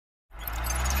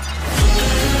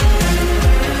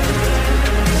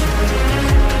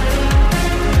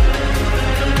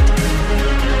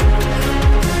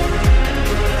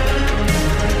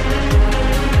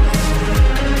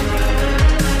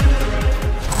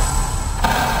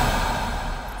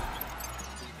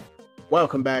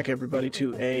Welcome back everybody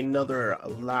to another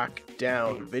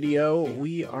lockdown video.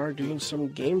 We are doing some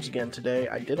games again today.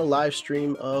 I did a live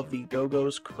stream of the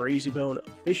GoGo's Crazy Bone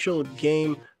official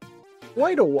game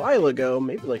quite a while ago,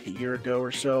 maybe like a year ago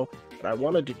or so, but I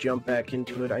wanted to jump back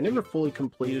into it. I never fully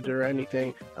completed it or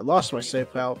anything. I lost my save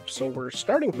file, so we're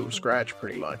starting from scratch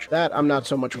pretty much. That I'm not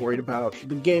so much worried about.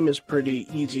 The game is pretty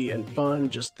easy and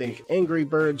fun. Just think Angry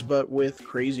Birds, but with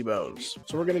Crazy Bones.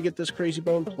 So we're going to get this Crazy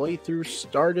Bone playthrough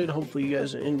started. Hopefully you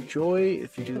guys enjoy.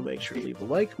 If you do, make sure to leave a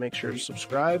like, make sure to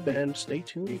subscribe, and stay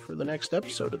tuned for the next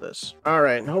episode of this.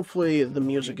 Alright, and hopefully the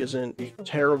music isn't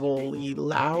terribly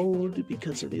loud,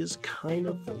 because it is kind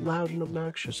of loud and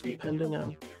obnoxious depending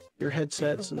on your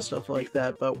headsets and stuff like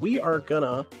that, but we are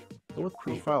gonna go with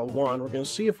profile 1. We're gonna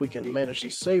see if we can manage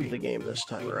to save the game this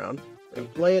time around. We're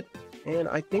gonna play it, and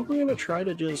I think we're gonna try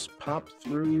to just pop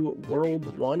through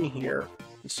world 1 here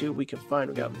and see what we can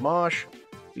find. We got Mosh,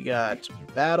 we got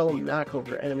Battle, knock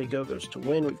over enemy Go-Go's to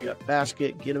win. We've got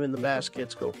Basket, get them in the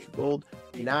baskets, go for gold,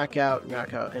 knock out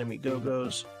enemy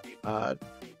Go-Go's.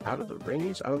 Out of the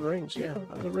rings, yeah,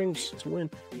 out of the rings to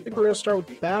win. I think we're gonna start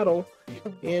with Battle,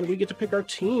 and we get to pick our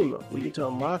team. We get to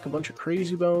unlock a bunch of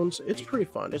Crazy Bones. It's pretty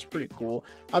fun. It's pretty cool.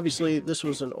 Obviously, this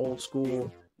was an old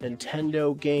school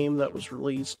Nintendo game that was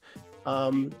released.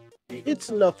 It's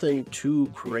nothing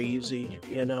too crazy,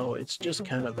 you know. It's just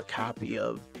kind of a copy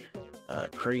of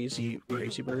Crazy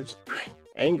Birds,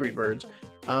 Angry Birds.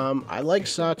 I like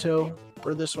Sato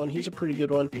for this one. He's a pretty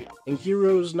good one. And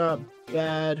Giro's not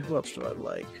bad. Who else do I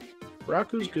like?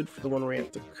 Raku's good for the one where you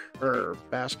have to curve.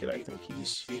 Basket, I think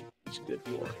he's good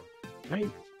for. Right?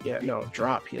 Yeah, no,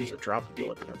 drop. He has a drop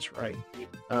ability. That's right.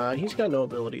 He's got no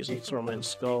abilities. Let's throw him in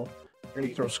Skull. We're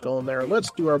gonna throw Skull in there.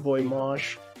 Let's do our boy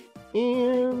Mosh.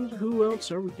 And who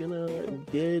else are we gonna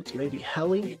get? Maybe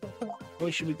Helly.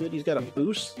 Helly should be good. He's got a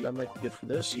boost. That might be good for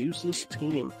this. Use this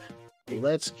team.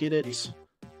 Let's get it.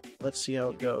 Let's see how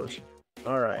it goes.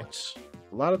 Alright.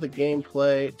 A lot of the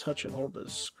gameplay, touch and hold the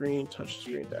screen, touch the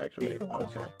screen to activate.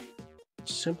 Okay.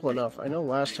 Simple enough. I know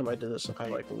last time I did this,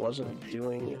 I wasn't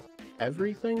doing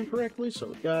everything correctly, so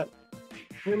we got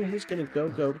him. He's gonna go.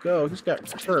 He's got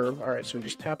curve. Alright, so we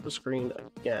just tap the screen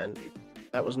again.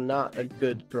 That was not a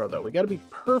good throw, though. We gotta be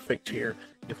perfect here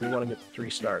if we want to get the 3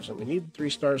 stars, and we need 3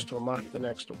 stars to unlock the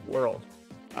next world.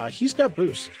 He's got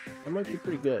boost. That might be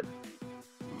pretty good.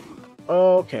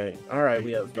 Okay, alright,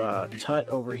 we have Tut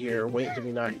over here waiting to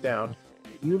be knocked down.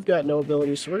 You've got no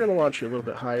ability, so we're going to launch you a little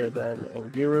bit higher than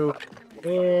Angiru.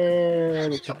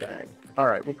 And kabang.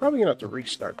 Alright, we're probably going to have to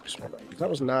restart this one, because that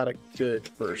was not a good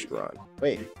first run.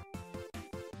 Wait.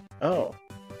 Oh.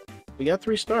 We got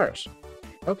 3 stars.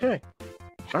 Okay.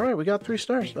 Alright, we got 3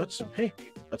 stars. That's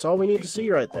all we need to see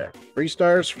right there. 3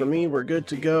 stars for me, we're good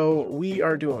to go. We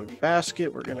are doing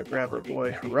Basket. We're going to grab our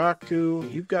boy Hiraku.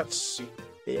 You've got Spin.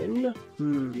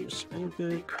 Spin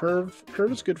good. Curve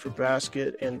is good for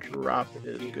Basket, and Drop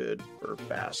is good for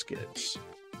Baskets.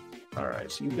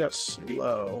 Alright, so you've got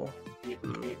Slow.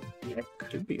 That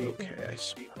could be okay, I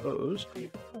suppose.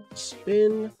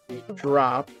 Spin,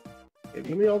 Drop. Okay,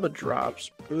 give me all the drops.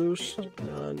 Boost,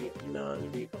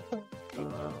 none.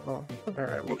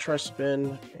 Alright, we'll try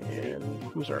Spin, and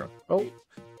who's our... Oh!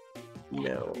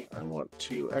 No, I want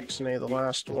to X-nay the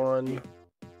last one.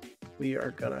 We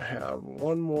are gonna have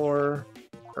one more.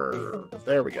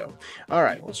 There we go.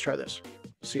 Alright, let's try this.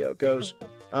 See how it goes.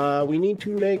 We need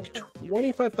to make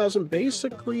 25,000.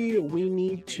 Basically, we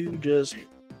need to just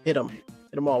hit them.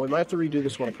 Hit them all. We might have to redo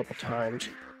this one a couple times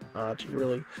to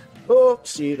really... Oh,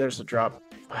 see, there's the drop.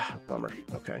 Bummer.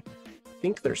 Okay. I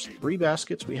think there's 3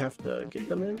 baskets we have to get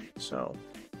them in, so...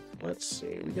 Let's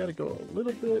see, we gotta go a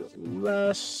little bit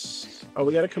less. Oh,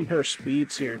 we gotta compare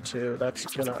speeds here too. That's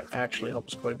gonna actually help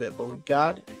us quite a bit. But we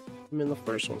got him in the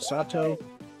first one. Sato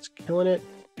is killing it.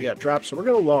 We got drop, so we're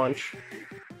gonna launch.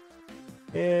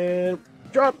 And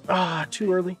drop.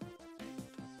 Too early.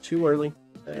 Too early.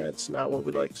 That's not what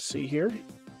we'd like to see here.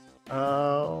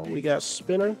 We got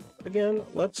Spinner again.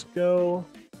 Let's go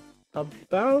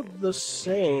about the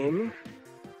same.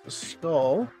 The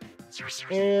Skull.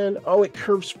 And, oh, it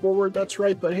curves forward, that's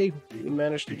right, but hey, we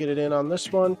managed to get it in on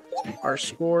this one. Our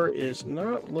score is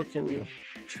not looking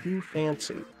too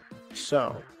fancy,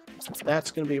 so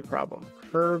that's going to be a problem.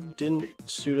 Curve didn't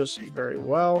suit us very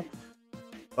well.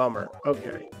 Bummer.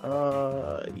 Okay,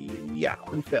 yeah,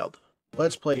 we failed.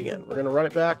 Let's play it again. We're going to run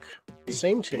it back.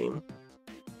 Same team.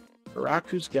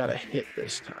 Hiraku's got a hit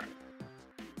this time.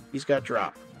 He's got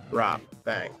drop,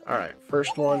 bang. All right,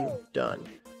 first one, done.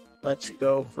 Let's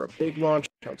go for a big launch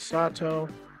on Sato.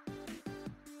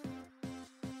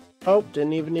 Oh,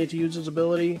 didn't even need to use his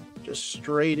ability. Just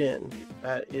straight in.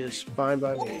 That is fine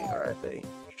by me. Alright, they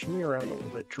Shimmy around a little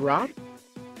bit. Drop.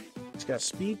 It's got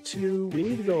speed 2. We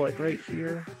need to go like right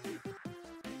here.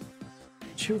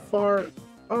 Too far.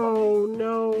 Oh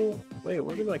no. Wait,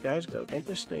 where do my guys go? Don't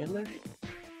they stay in there?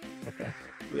 Okay.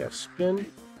 We have spin.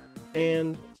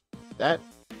 And that.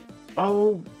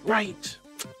 Oh, right.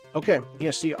 Okay.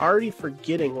 Yeah, see, already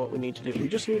forgetting what we need to do. We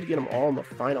just need to get them all in the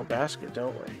final basket,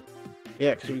 don't we?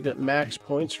 Yeah, because we got max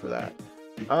points for that.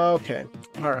 Okay.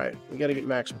 Alright. We got to get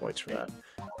max points for that.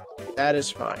 That is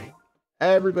fine.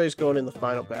 Everybody's going in the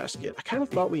final basket. I kind of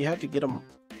thought we had to get them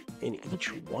in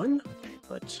each one,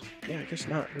 but yeah, I guess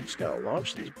not. We just gotta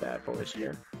launch these bad boys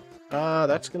here.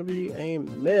 That's gonna be a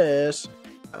miss.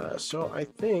 So I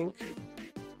think,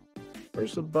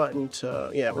 where's the button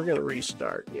to, yeah, we're gonna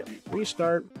restart. Yeah,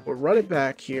 restart. We'll run it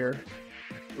back here.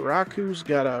 Raku's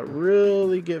gotta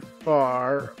really get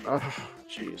far. Oh,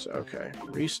 jeez. Okay,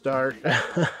 restart.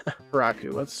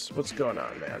 Raku, what's going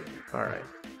on, man? All right.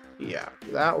 Yeah,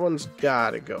 that one's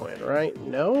gotta go in, right?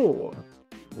 No.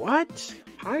 What?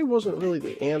 High wasn't really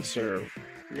the answer.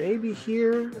 Maybe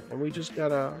here, and we just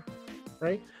gotta,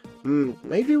 right?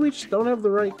 Maybe we just don't have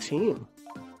the right team.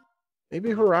 Maybe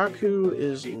Hiraku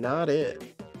is not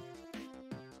it.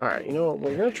 Alright, you know what?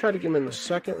 We're gonna try to get him in the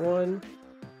second one.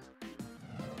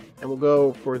 And we'll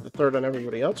go for the third on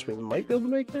everybody else. We might be able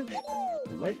to make it.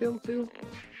 We might be able to.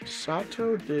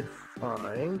 Sato did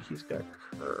fine. He's got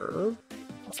curve.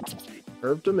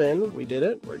 Curved him in. We did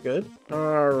it. We're good.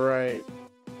 Alright.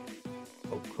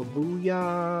 Oh,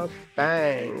 Kabuya.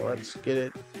 Bang. Let's get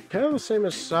it. Kind of the same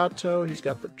as Sato. He's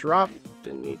got the drop.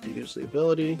 Didn't need to use the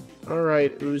ability.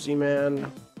 Alright, Uzi Man.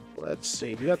 Let's see.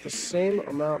 You got the same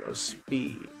amount of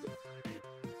speed.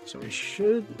 So we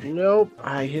should... Nope.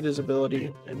 I hit his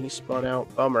ability and he spun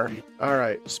out. Bummer.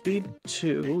 Alright. Speed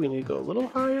 2. We need to go a little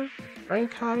higher.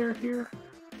 Rank higher here.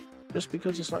 Just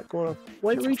because it's not going to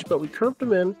light reach, but we curved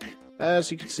him in, as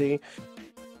you can see.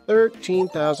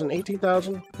 13,000,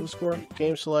 18,000 for the score.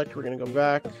 Game select, we're going to go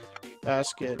back,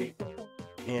 basket,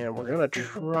 and we're going to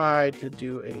try to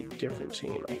do a different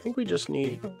team. I think we just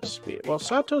need speed. Well,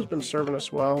 Sato's been serving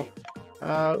us well.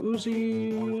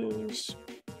 Uzi's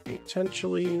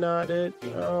potentially not it.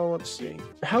 Oh, let's see.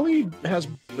 Heli has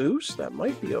boost, that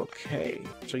might be okay.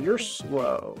 So you're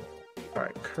slow.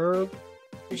 Alright, curve,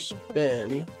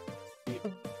 spin,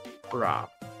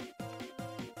 drop,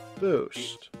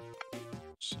 boost,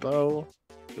 slow,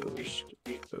 boost,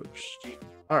 boost.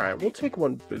 Alright, we'll take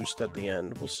one boost at the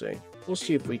end. We'll see. We'll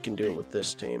see if we can do it with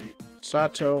this team.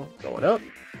 Sato going up.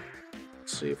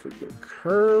 Let's see if we can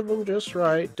curve them just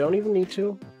right. Don't even need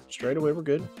to. Straight away, we're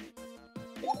good.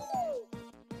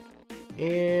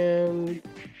 And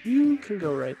you can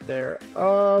go right there.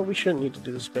 We shouldn't need to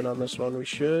do the spin on this one. We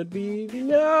should be...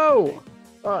 No!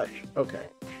 Fudge. Okay.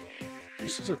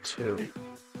 This is a 2.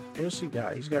 What does he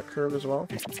got? He's got curve as well?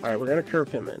 Alright, we're going to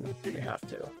curve him in. We have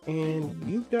to. And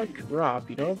you've got drop.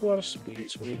 You don't have a lot of speed,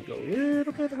 so we need to go a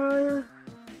little bit higher.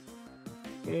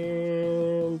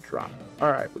 And drop.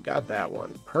 Alright, we got that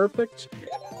one. Perfect.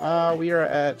 We are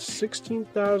at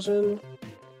 16,000.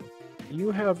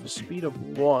 You have a speed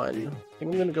of 1. I think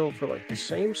I'm going to go for like the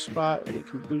same spot, and we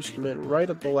can boost him in right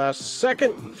at the last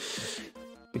second.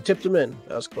 We tipped him in.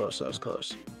 That was close. That was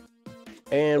close.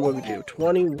 And what do we do?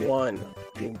 21.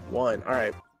 1. All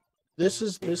right. This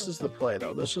is the play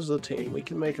though. This is the team. We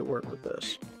can make it work with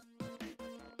this.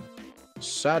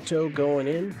 Sato going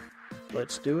in.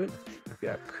 Let's do it. We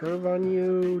got curve on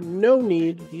you. No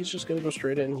need. He's just gonna go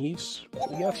straight in. We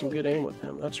got some good aim with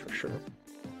him. That's for sure.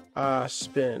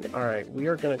 Spin. All right. We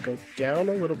are gonna go down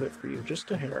a little bit for you,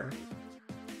 just a hair.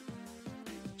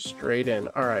 Straight in.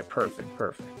 All right. Perfect.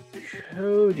 Perfect.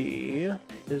 Cody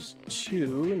is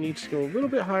 2. Needs to go a little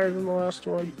bit higher than the last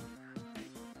one.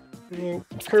 And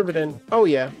curve it in. Oh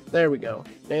yeah, there we go.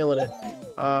 Nailing it.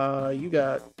 You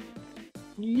got...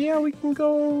 Yeah, we can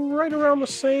go right around the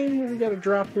same. We gotta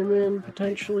drop him in,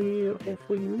 potentially.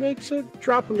 Hopefully he makes it.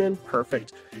 Drop him in.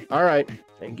 Perfect. Alright.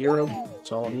 And Giro,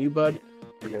 it's all on you, bud.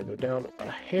 We're gonna go down a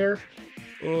hair.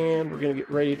 And we're going to get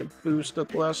ready to boost at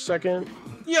the last second.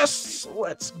 Yes!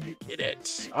 Let's get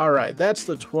it. All right, that's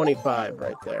the 25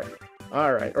 right there.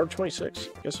 All right, or 26.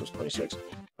 I guess it was 26.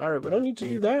 All right, we don't need to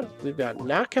do that. We've got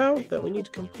knockout that we need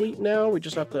to complete now. We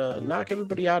just have to knock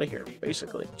everybody out of here,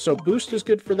 basically. So boost is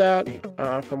good for that.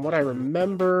 From what I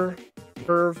remember,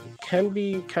 curve can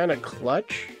be kind of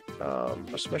clutch,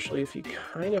 especially if you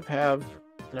kind of have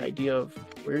an idea of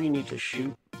where you need to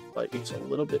shoot. Like it's a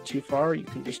little bit too far, you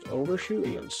can just overshoot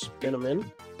and then spin them in.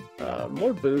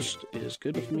 More boost is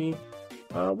good with me.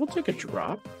 We'll take a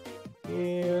drop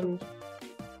and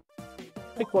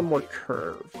take one more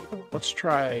curve. Let's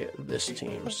try this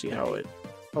team, see how it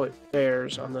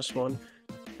fares on this one.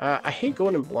 I hate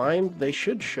going in blind. They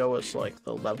should show us like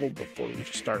the level before we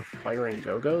just start firing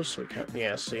Go-Go's. So we can,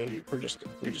 yeah, see, we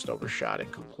just overshot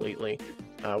it completely,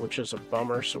 which is a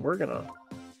bummer. So we're gonna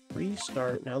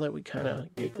restart now that we kind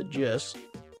of get the gist.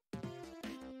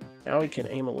 Now we can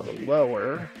aim a little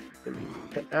lower.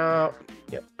 Out.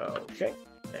 Yep. Okay.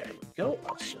 There we go.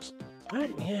 Let's just.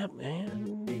 Yeah,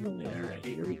 man. All right.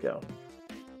 Here we go.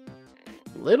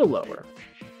 A little lower.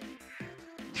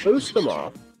 Boost them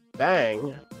off.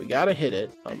 Bang. We gotta hit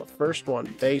it on the first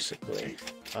one, basically.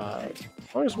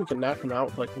 As long as we can knock them out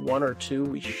with like 1 or 2,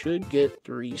 we should get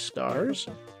 3 stars.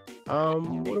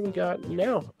 What do we got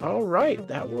now? All right.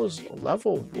 That was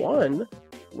level 1.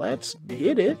 Let's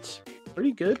get it.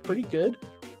 Pretty good. Pretty good.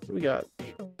 What do we got?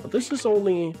 Well, this is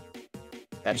only...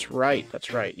 That's right.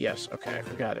 That's right. Yes. Okay. I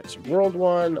forgot. It's World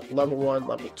 1, Level 1,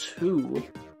 Level 2.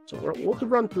 So we'll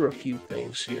run through a few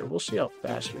things here. We'll see how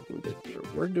fast we can get through.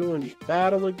 We're doing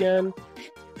battle again.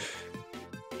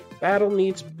 Battle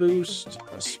needs boost.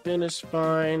 A spin is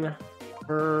fine.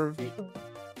 Curve.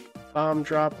 Bomb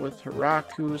drop with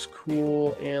Hiraku is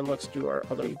cool. And let's do our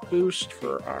other boost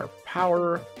for our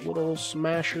power little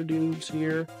smasher dudes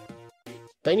here.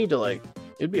 They need to, like...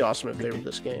 It'd be awesome if they were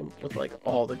this game with, like,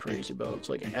 all the crazy boats,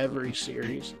 like, every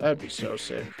series. That'd be so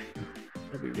sick.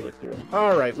 That'd be really cool.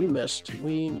 Alright, we missed.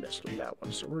 We missed with that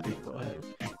one, so we're gonna go ahead.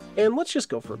 And let's just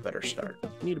go for a better start.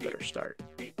 We need a better start.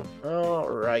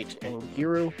 Alright, and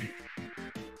Giru.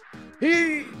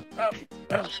 Hey!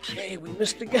 Hey, we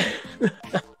missed again.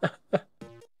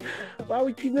 Why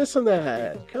we keep missing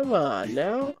that? Come on,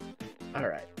 now.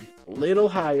 Alright, a little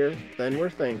higher than we're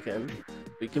thinking.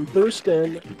 We can boost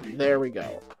in. There we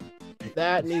go.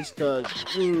 That needs to...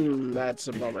 that's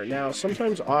a bummer. Now,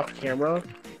 sometimes off camera,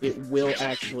 it will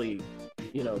actually,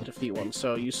 you know, defeat one.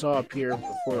 So you saw up here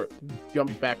before it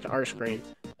jumped back to our screen,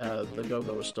 the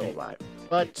Go-Go was still alive.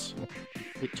 But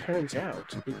it turns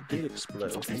out it did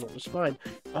explode and it was fine.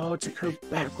 Oh, it's a curve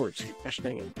backwards. Gosh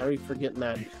dang it. Are we forgetting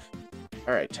that?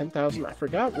 Alright, 10,000. I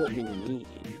forgot what we need.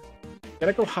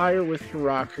 Gotta go higher with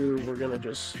Hiraku. We're gonna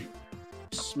just...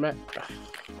 smack.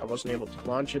 I wasn't able to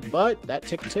launch it, but that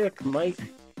tick might...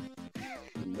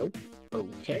 Nope.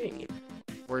 Okay.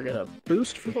 We're gonna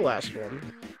boost for the last one.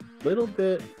 Little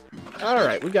bit.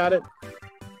 Alright, we got it.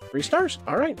 3 stars.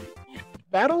 Alright.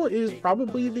 Battle is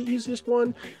probably the easiest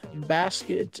one.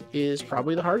 Basket is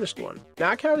probably the hardest one.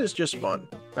 Knockout is just fun.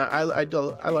 I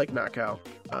like Knockout.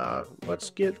 Let's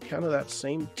get kind of that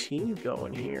same team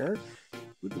going here.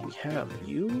 Who do we have?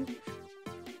 You?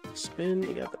 Spin,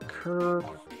 you got the curve.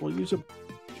 We'll use a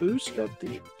boost at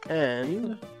the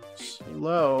end.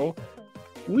 Slow.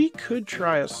 We could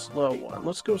try a slow one.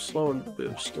 Let's go slow and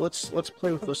boost. Let's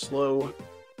play with the slow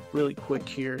really quick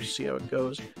here, see how it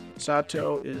goes.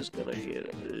 Sato is gonna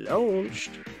get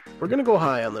launched. We're gonna go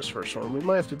high on this first one. We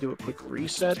might have to do a quick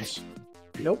reset.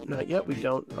 Nope, not yet. We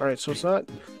don't. Alright, so it's not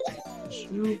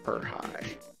super high.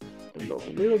 We'll go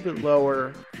a little bit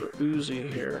lower for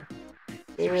Uzi here.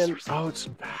 And, oh, it's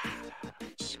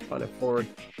spun it forward.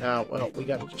 Now, well, we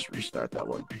gotta just restart that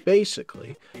one.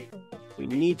 Basically, we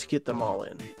need to get them all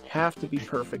in. Have to be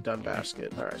perfect on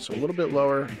basket. Alright, so a little bit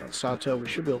lower on Sato. We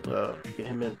should be able to get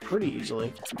him in pretty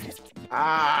easily.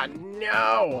 Ah,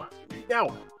 no!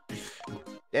 No!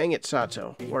 Dang it,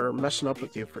 Sato. We're messing up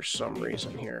with you for some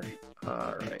reason here.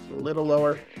 Alright, a little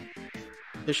lower.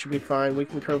 This should be fine. We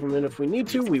can curve them in if we need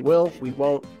to. We will. We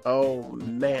won't. Oh,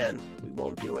 man. We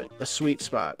won't do it. The sweet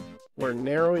spot. We're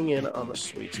narrowing in on the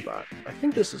sweet spot. I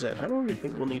think this is it. I don't even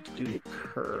think we'll need to do the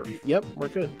curve. Yep, we're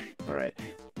good. All right.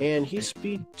 And he's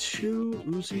speed 2.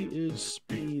 Uzi is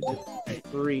speed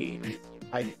 3.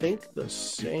 I think the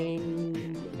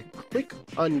same... Click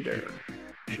under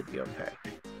should be okay.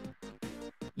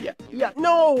 Yeah. Yeah.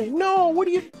 No! No! What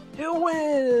are you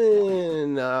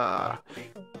doing? Alright.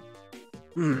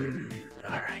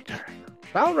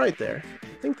 About right there.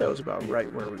 I think that was about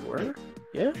right where we were.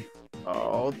 Yeah?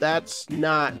 Oh, that's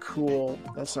not cool.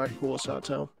 That's not cool,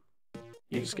 Sato.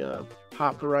 You're just gonna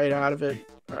pop right out of it.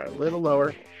 Alright, a little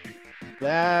lower.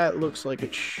 That looks like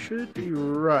it should be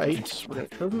right. We're gonna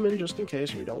curve them in just in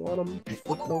case. We don't want them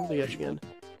flipping over the edge again.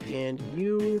 And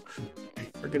you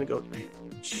are gonna go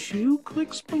 2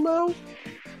 clicks below.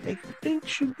 I think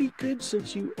should be good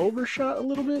since you overshot a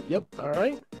little bit. Yep,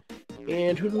 alright.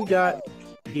 And who do we got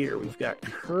here? We've got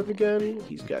Curve again.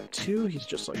 He's got 2. He's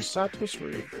just like Sato, so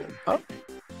we're going to go up.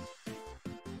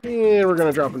 And we're going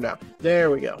to drop him down. There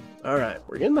we go. All right.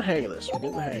 We're getting the hang of this.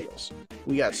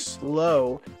 We got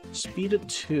slow, speed of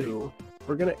 2.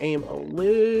 We're going to aim a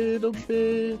little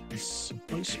bit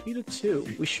on speed of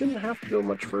 2. We shouldn't have to go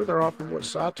much further off of what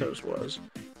Sato's was.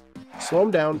 Slow him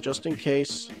down just in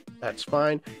case. That's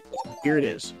fine. Here it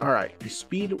is. All right,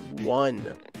 speed 1.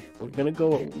 We're gonna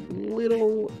go a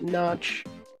little notch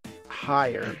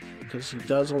higher because he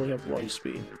does only have 1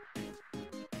 speed.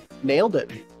 Nailed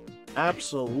it.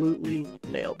 Absolutely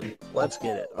nailed it. Let's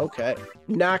get it. Okay.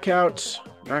 Knockout.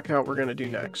 Knockout we're gonna do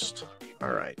next.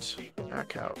 All right.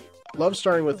 Knockout. Love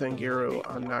starting with Angiru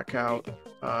on knockout.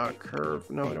 Curve.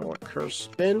 No, I don't want curve.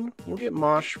 Spin. We'll get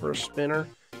Mosh for a spinner.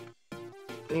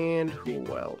 And who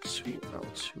else? Who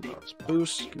else? Who else?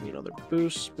 Boost. Give me another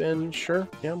boost. Spin. Sure.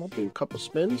 Yeah, we'll do a couple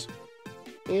spins.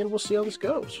 And we'll see how this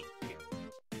goes.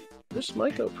 This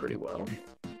might go pretty well.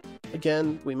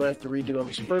 Again, we might have to redo on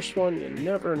this first one. You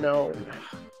never know.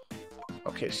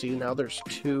 Okay, see, now there's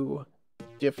 2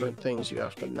 different things you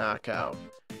have to knock out.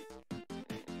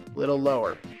 Little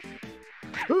lower.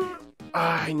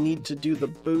 I need to do the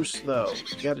boost, though.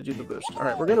 You gotta do the boost.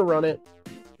 Alright, we're gonna run it.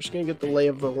 Just gonna get the lay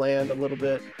of the land a little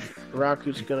bit.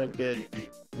 Raku's gonna get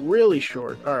really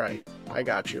short. Alright, I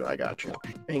got you, I got you.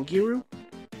 Angiru,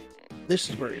 this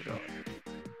is where you're going.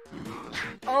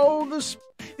 Oh, the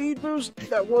speed boost,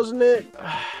 that wasn't it.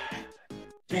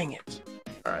 Dang it.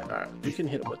 Alright, we can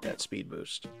hit him with that speed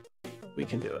boost. We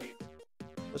can do it.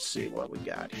 Let's see what we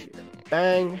got here.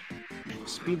 Bang.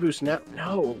 Speed boost now.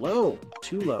 No, low.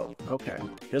 Too low. Okay.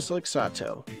 Just like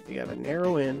Sato. You gotta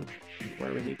narrow in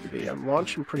where we need to be. I'm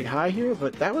launching pretty high here,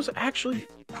 but that was actually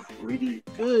pretty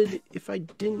good if I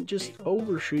didn't just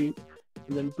overshoot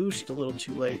and then boost a little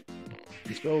too late.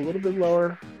 Let's go a little bit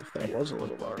lower. If that was a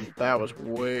little lower. That was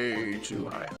way too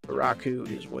high.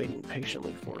 Raku is waiting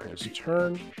patiently for his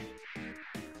turn.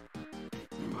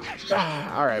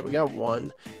 Alright, we got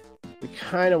 1. We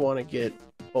kind of want to get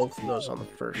both of those on the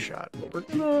first shot. But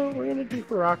we're gonna do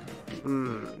for Raku.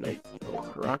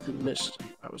 Raku missed.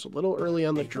 I was a little early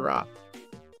on the drop.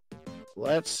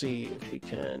 Let's see if we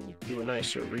can do a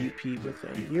nicer repeat with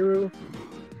Angiru.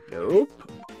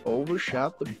 Nope.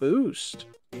 Overshot the boost.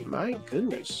 My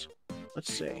goodness.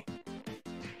 Let's see.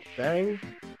 Bang.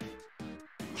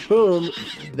 Boom.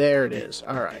 There it is.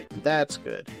 Alright, that's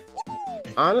good.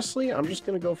 Honestly, I'm just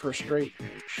going to go for a straight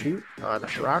shoot on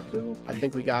Raku. I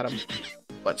think we got him.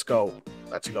 Let's go.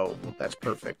 Let's go. That's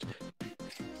perfect.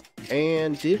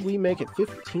 And did we make it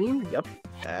 15? Yep,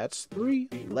 that's 3.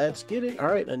 Let's get it. All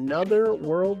right, another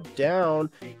world down.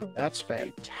 That's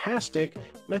fantastic.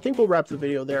 And I think we'll wrap the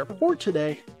video there for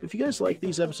today. If you guys like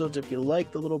these episodes, if you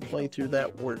like the little playthrough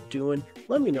that we're doing,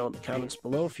 let me know in the comments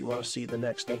below if you want to see the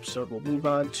next episode. We'll move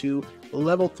on to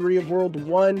level 3 of World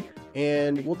 1,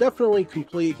 and we'll definitely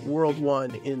complete World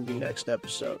 1 in the next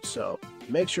episode. So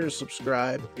make sure to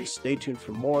subscribe and stay tuned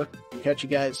for more. Catch you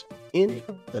guys in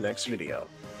the next video.